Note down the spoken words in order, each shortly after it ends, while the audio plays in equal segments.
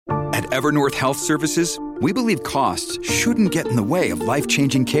At Evernorth Health Services, we believe costs shouldn't get in the way of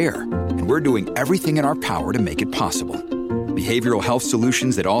life-changing care, and we're doing everything in our power to make it possible. Behavioral health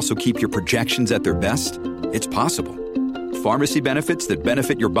solutions that also keep your projections at their best? It's possible. Pharmacy benefits that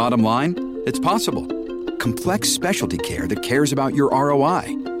benefit your bottom line? It's possible. Complex specialty care that cares about your ROI?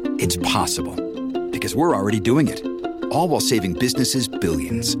 It's possible. Because we're already doing it. All while saving businesses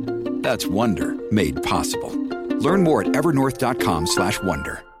billions. That's Wonder made possible. Learn more at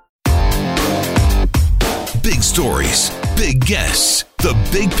evernorth.com/wonder. Big stories, big guests, the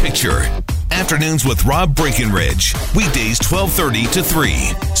big picture. Afternoons with Rob Breckenridge. Weekdays 12:30 to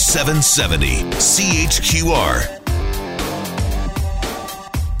 3, 770 CHQR.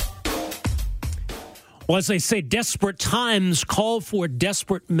 Well, as they say, desperate times call for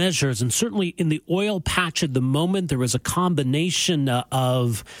desperate measures. And certainly in the oil patch at the moment, there is a combination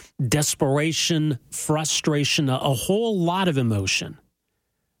of desperation, frustration, a whole lot of emotion.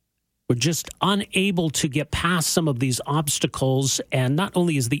 We're just unable to get past some of these obstacles. And not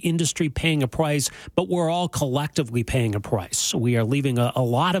only is the industry paying a price, but we're all collectively paying a price. We are leaving a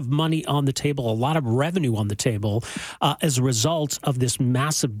lot of money on the table, a lot of revenue on the table as a result of this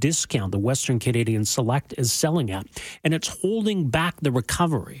massive discount the Western Canadian Select is selling at. And it's holding back the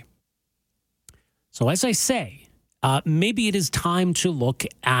recovery. So as I say, maybe it is time to look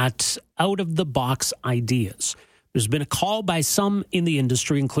at out-of-the-box ideas. There's been a call by some in the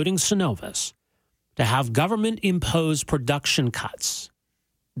industry, including Cenovus, to have government-imposed production cuts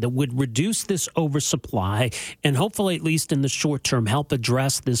that would reduce this oversupply and hopefully, at least in the short term, help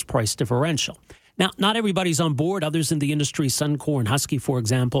address this price differential. Now, not everybody's on board. Others in the industry, Suncor and Husky, for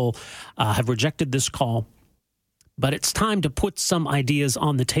example, have rejected this call. But it's time to put some ideas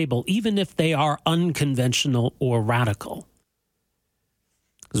on the table, even if they are unconventional or radical.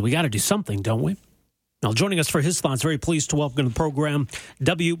 Because we got to do something, don't we? Now, joining us for his thoughts, very pleased to welcome to the program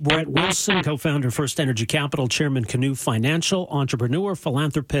W. Brett Wilson, co-founder of First Energy Capital, chairman Canoe Financial, entrepreneur,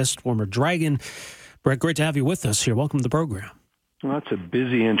 philanthropist, former Dragon. Brett, great to have you with us here. Welcome to the program. Well, that's a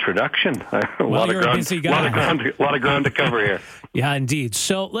busy introduction. A lot of ground to cover here. Yeah, indeed.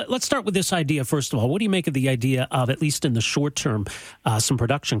 So let's start with this idea, first of all. What do you make of the idea of, at least in the short term, some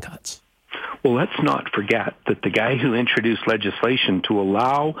production cuts? Well, let's not forget that the guy who introduced legislation to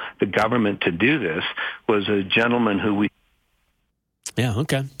allow the government to do this was a gentleman who we... Yeah,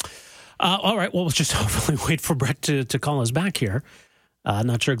 okay. All right, well, let's just hopefully wait for Brett to call us back here.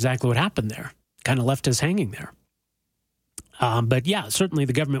 Not sure exactly what happened there. Kind of left us hanging there. But yeah, certainly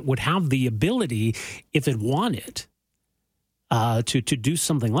the government would have the ability, if it wanted, to do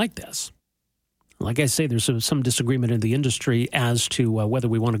something like this. Like I say, there's some disagreement in the industry as to whether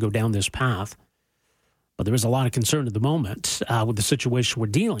we want to go down this path. But there is a lot of concern at the moment with the situation we're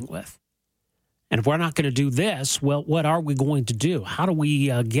dealing with. And if we're not going to do this, well, what are we going to do? How do we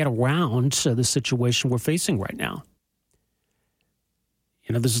get around the situation we're facing right now?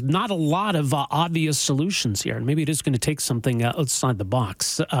 You know, there's not a lot of obvious solutions here. And maybe it is going to take something outside the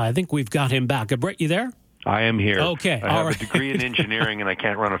box. I think we've got him back. Brett, you there? I am here. Okay. I have a degree in engineering and I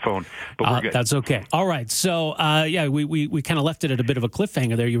can't run a phone, but we're good. That's okay. All right. So, we kind of left it at a bit of a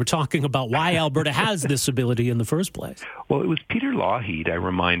cliffhanger there. You were talking about why Alberta has this ability in the first place. Well, it was Peter Lougheed, I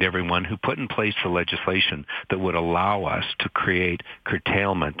remind everyone, who put in place the legislation that would allow us to create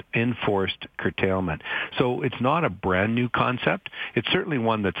curtailment, enforced curtailment. So it's not a brand new concept. It's certainly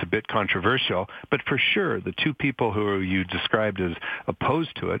one that's a bit controversial, but for sure, the two people who you described as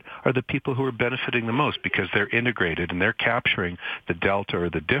opposed to it are the people who are benefiting the most, because they're integrated and they're capturing the delta or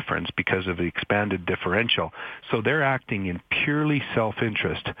the difference because of the expanded differential. So they're acting in purely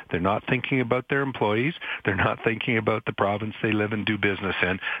self-interest. They're not thinking about their employees. They're not thinking about the province they live and do business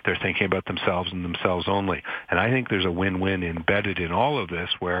in. They're thinking about themselves and themselves only. And I think there's a win-win embedded in all of this,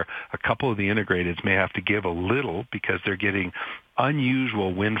 where a couple of the integrateds may have to give a little because they're getting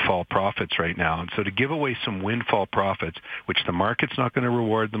unusual windfall profits right now. And so to give away some windfall profits, which the market's not going to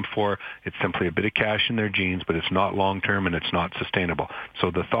reward them for, it's simply a bit of cash in their jeans, but it's not long-term and it's not sustainable.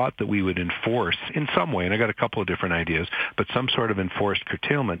 So the thought that we would enforce in some way, and I got a couple of different ideas, but some sort of enforced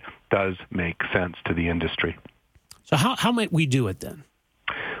curtailment does make sense to the industry. So how might we do it then?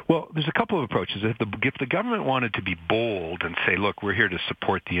 Well, there's a couple of approaches. If the government wanted to be bold and say, look, we're here to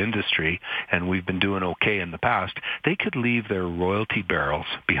support the industry and we've been doing okay in the past, they could leave their royalty barrels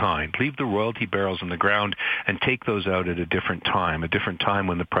behind, leave the royalty barrels in the ground and take those out at a different time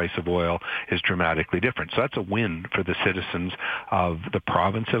when the price of oil is dramatically different. So that's a win for the citizens of the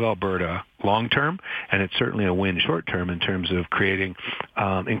province of Alberta long term, and it's certainly a win short term in terms of creating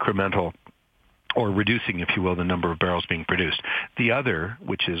incremental or reducing, if you will, the number of barrels being produced. The other,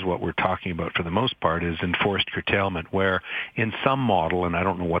 which is what we're talking about for the most part, is enforced curtailment, where in some model, and I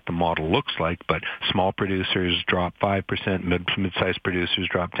don't know what the model looks like, but small producers drop 5%, mid-sized producers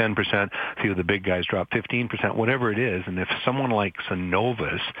drop 10%, a few of the big guys drop 15%, whatever it is. And if someone like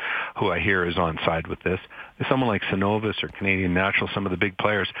Cenovus, who I hear is on side with this, if someone like Cenovus or Canadian Natural, some of the big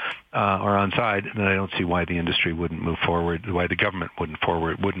players are on side, then I don't see why the industry wouldn't move forward, why the government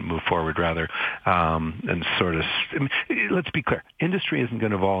wouldn't move forward rather, and sort of, let's be clear, industry isn't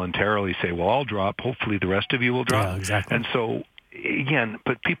going to voluntarily say, well, I'll drop, hopefully the rest of you will drop. Yeah, exactly. And so, again,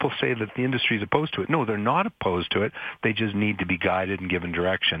 but people say that the industry is opposed to it. No, they're not opposed to it. They just need to be guided and given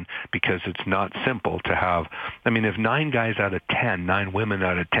direction, because it's not simple to have, if 9 guys out of 10, 9 women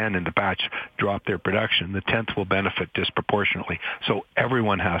out of 10 in the batch drop their production, the 10th will benefit disproportionately. So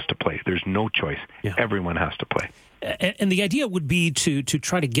everyone has to play. There's no choice. Yeah. Everyone has to play. And the idea would be to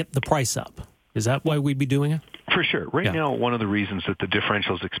try to get the price up. Is that why we'd be doing it? For sure. Right now, one of the reasons that the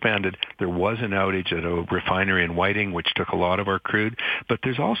differentials expanded, there was an outage at a refinery in Whiting, which took a lot of our crude, but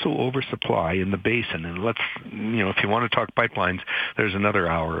there's also oversupply in the basin. And let's, if you want to talk pipelines, there's another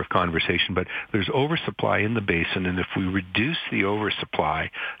hour of conversation, but there's oversupply in the basin. And if we reduce the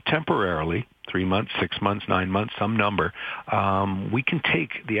oversupply temporarily, 3 months, 6 months, 9 months, some number, we can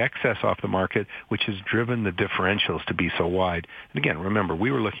take the excess off the market, which has driven the differentials to be so wide. And again, remember,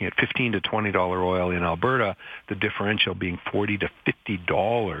 we were looking at $15 to $20 oil in Alberta, the differential being $40 to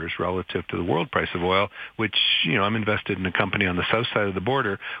 $50 relative to the world price of oil, which, I'm invested in a company on the south side of the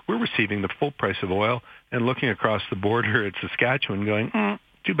border. We're receiving the full price of oil and looking across the border at Saskatchewan going,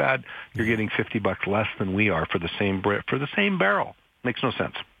 too bad, you're getting $50 less than we are for the same barrel. Makes no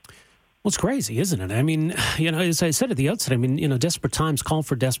sense. Well, it's crazy, isn't it? As I said at the outset, desperate times call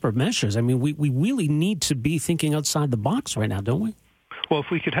for desperate measures. We really need to be thinking outside the box right now, don't we? Well, if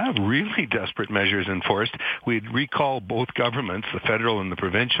we could have really desperate measures enforced, we'd recall both governments, the federal and the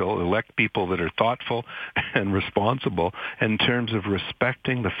provincial, elect people that are thoughtful and responsible in terms of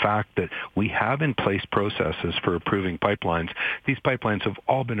respecting the fact that we have in place processes for approving pipelines. These pipelines have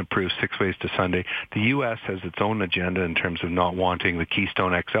all been approved 6 ways to Sunday. The U.S. has its own agenda in terms of not wanting the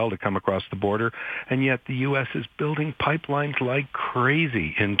Keystone XL to come across the border, and yet the U.S. is building pipelines like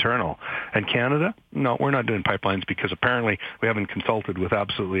crazy internal. And Canada? No, we're not doing pipelines because apparently we haven't consulted with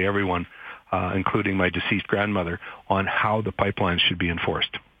absolutely everyone, including my deceased grandmother, on how the pipelines should be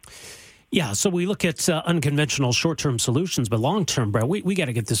enforced. Yeah, so we look at unconventional short-term solutions, but long-term, Brett, we got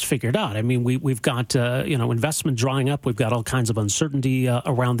to get this figured out. We've got investment drying up. We've got all kinds of uncertainty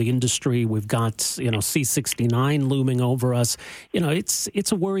around the industry. We've got C-69 looming over us.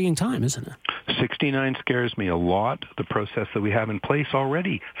 It's a worrying time, isn't it? 69 scares me a lot. The process that we have in place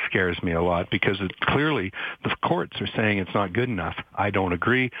already scares me a lot because clearly the courts are saying it's not good enough. I don't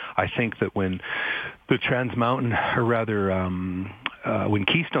agree. I think that when the Trans Mountain, or rather, when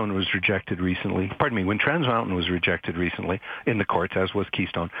Keystone was rejected recently, when Trans Mountain was rejected recently in the courts, as was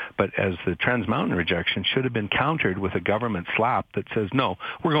Keystone, but as the Trans Mountain rejection should have been countered with a government slap that says, no,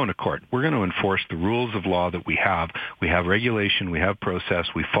 we're going to court. We're going to enforce the rules of law that we have. We have regulation. We have process.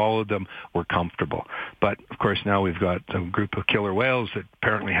 We followed them. We're comfortable. But, of course, now we've got a group of killer whales that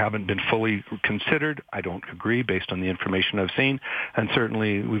apparently haven't been fully considered. I don't agree based on the information I've seen. And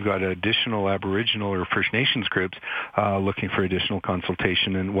certainly we've got additional Aboriginal or First Nations groups looking for additional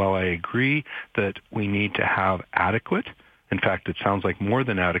consultation. And while I agree that we need to have adequate, in fact, it sounds like more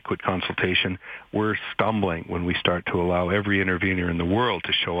than adequate consultation, we're stumbling when we start to allow every intervener in the world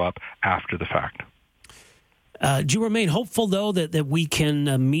to show up after the fact. Do you remain hopeful, though, that we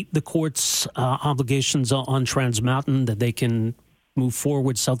can meet the court's obligations on Trans Mountain, that they can move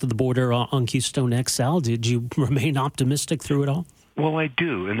forward south of the border on Keystone XL? Did you remain optimistic through it all? Well, I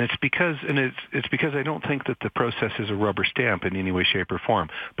do, and it's because I don't think that the process is a rubber stamp in any way, shape, or form.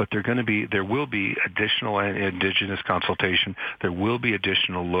 But there will be additional Indigenous consultation. There will be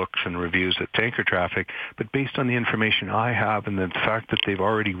additional looks and reviews at tanker traffic. But based on the information I have and the fact that they've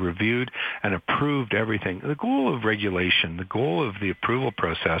already reviewed and approved everything, the goal of regulation, the goal of the approval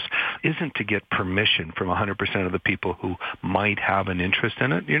process, isn't to get permission from 100% of the people who might have an interest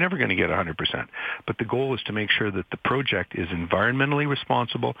in it. You're never going to get 100%. But the goal is to make sure that the project is environmentally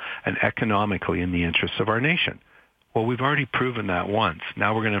responsible and economically in the interests of our nation. Well, we've already proven that once.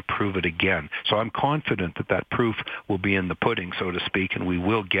 Now we're going to prove it again. So I'm confident that proof will be in the pudding, so to speak, and we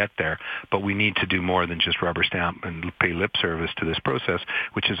will get there. But we need to do more than just rubber stamp and pay lip service to this process,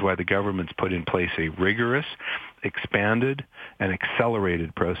 which is why the government's put in place a rigorous expanded and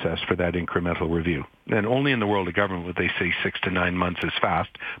accelerated process for that incremental review. And only in the world of government would they say 6 to 9 months is fast,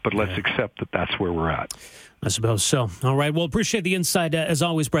 but let's accept that that's where we're at. I suppose so. All right. Well, appreciate the insight. As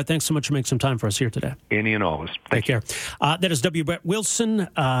always, Brett, thanks so much for making some time for us here today. Any and always. Take care. That is W. Brett Wilson,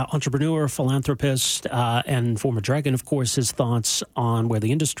 entrepreneur, philanthropist, and former Dragon, of course, his thoughts on where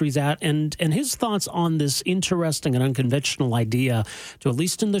the industry's at and his thoughts on this interesting and unconventional idea to, at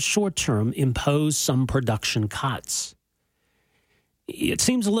least in the short term, impose some production cuts. It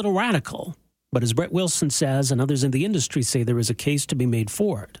seems a little radical, but as Brett Wilson says and others in the industry say, there is a case to be made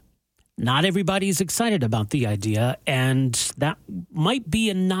for it. Not everybody's excited about the idea, and that might be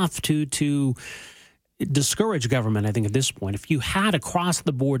enough to discourage government, I think, at this point. If you had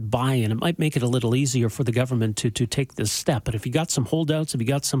across-the-board buy-in, it might make it a little easier for the government to take this step. But if you got some holdouts, if you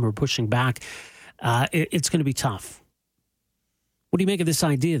got some who are pushing back, it's going to be tough. What do you make of this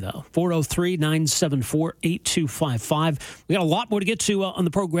idea, though? 403-974-8255. We got a lot more to get to on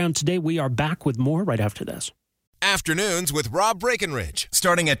the program today. We are back with more right after this. Afternoons with Rob Breckenridge,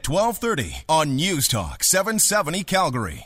 starting at 12:30 on News Talk 770 Calgary.